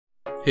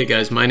Hey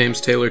guys, my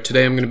name's Taylor.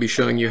 Today I'm going to be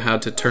showing you how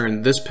to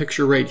turn this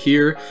picture right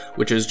here,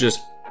 which is just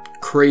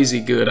crazy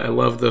good. I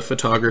love the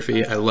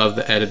photography, I love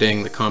the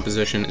editing, the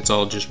composition, it's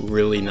all just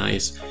really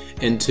nice,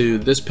 into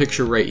this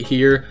picture right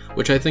here,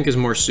 which I think is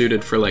more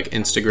suited for like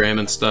Instagram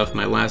and stuff.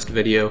 My last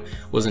video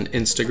was an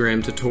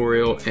Instagram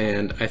tutorial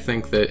and I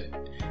think that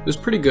it was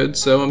pretty good,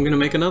 so I'm going to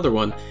make another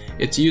one.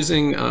 It's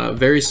using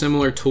very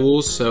similar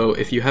tools, so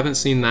if you haven't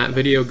seen that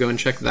video, go and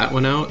check that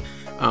one out.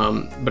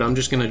 But I'm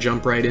just going to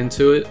jump right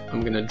into it.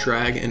 I'm going to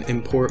drag and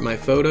import my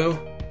photo,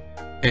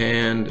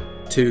 and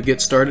to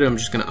get started I'm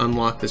just going to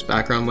unlock this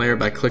background layer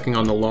by clicking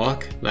on the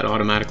lock. That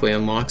automatically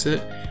unlocks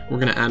it. We're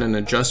going to add an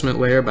adjustment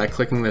layer by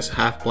clicking this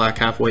half black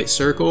half white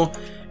circle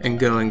and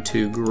going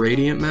to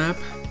gradient map,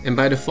 and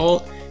by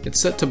default it's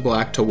set to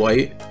black to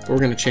white, but we're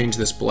going to change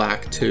this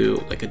black to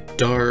like a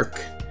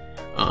dark,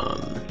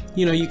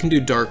 you know, you can do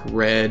dark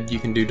red, you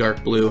can do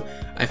dark blue.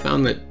 I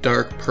found that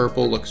dark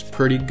purple looks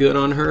pretty good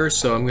on her,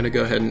 so I'm going to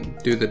go ahead and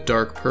do the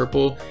dark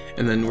purple,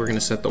 and then we're going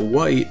to set the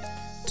white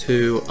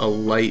to a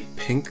light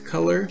pink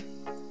color.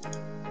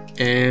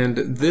 And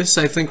this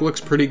I think looks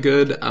pretty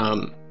good.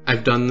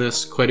 I've done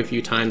this quite a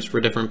few times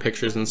for different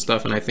pictures and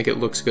stuff, and I think it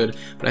looks good,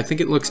 but I think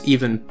it looks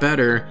even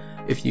better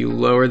if you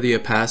lower the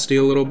opacity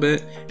a little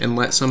bit and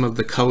let some of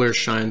the colors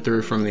shine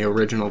through from the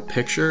original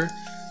picture.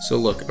 So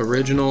look,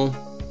 original,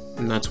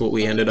 and that's what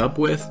we ended up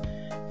with.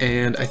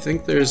 And I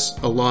think there's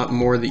a lot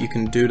more that you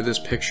can do to this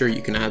picture.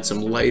 You can add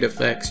some light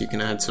effects, you can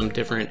add some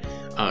different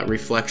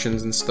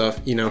reflections and stuff.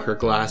 You know, her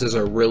glasses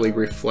are really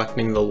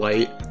reflecting the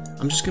light.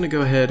 I'm just gonna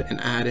go ahead and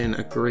add in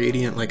a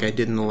gradient like I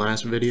did in the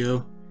last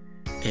video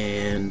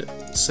and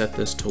set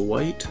this to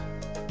white.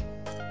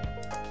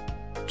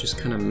 Just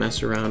kind of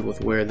mess around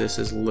with where this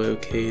is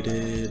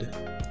located.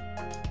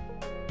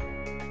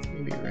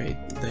 Maybe right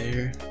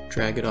there.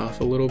 Drag it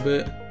off a little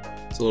bit.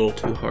 It's a little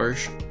too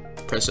harsh.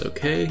 Press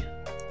OK.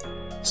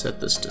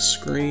 Set this to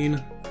screen.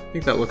 I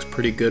think that looks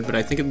pretty good, but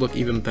I think it'd look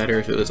even better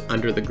if it was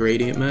under the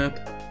gradient map.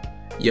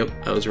 Yep,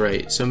 I was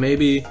right. So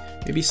maybe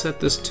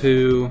set this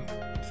to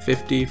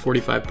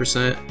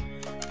 45%,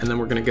 and then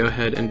we're gonna go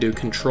ahead and do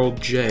Control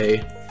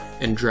J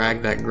and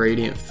drag that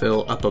gradient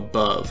fill up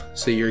above.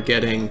 So you're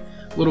getting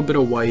a little bit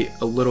of white,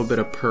 a little bit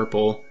of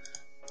purple.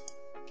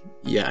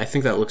 Yeah, I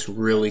think that looks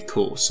really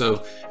cool.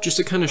 So just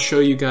to kind of show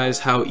you guys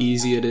how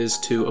easy it is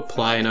to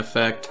apply an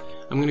effect,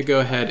 I'm going to go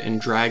ahead and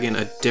drag in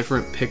a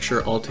different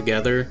picture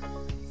altogether.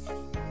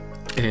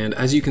 And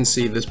as you can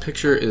see, this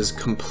picture is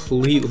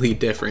completely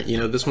different. You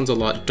know, this one's a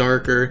lot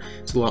darker,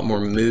 it's a lot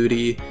more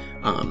moody,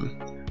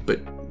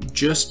 but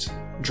just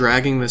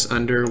dragging this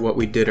under what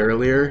we did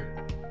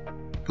earlier,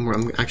 and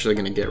I'm actually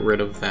going to get rid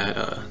of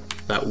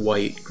that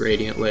white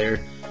gradient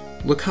layer.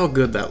 Look how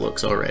good that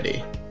looks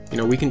already. You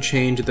know, we can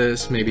change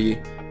this, maybe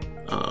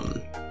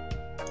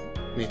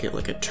make it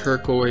like a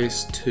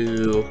turquoise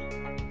to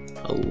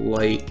a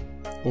light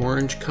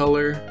orange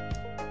color.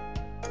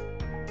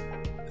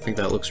 I think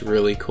that looks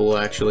really cool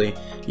actually.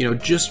 You know,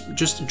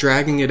 just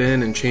dragging it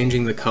in and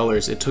changing the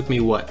colors, it took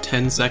me what,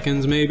 10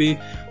 seconds maybe?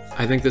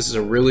 I think this is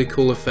a really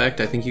cool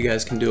effect. I think you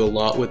guys can do a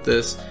lot with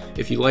this.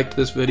 If you liked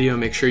this video,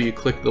 make sure you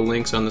click the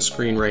links on the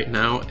screen right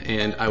now,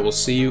 and I will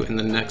see you in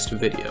the next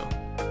video.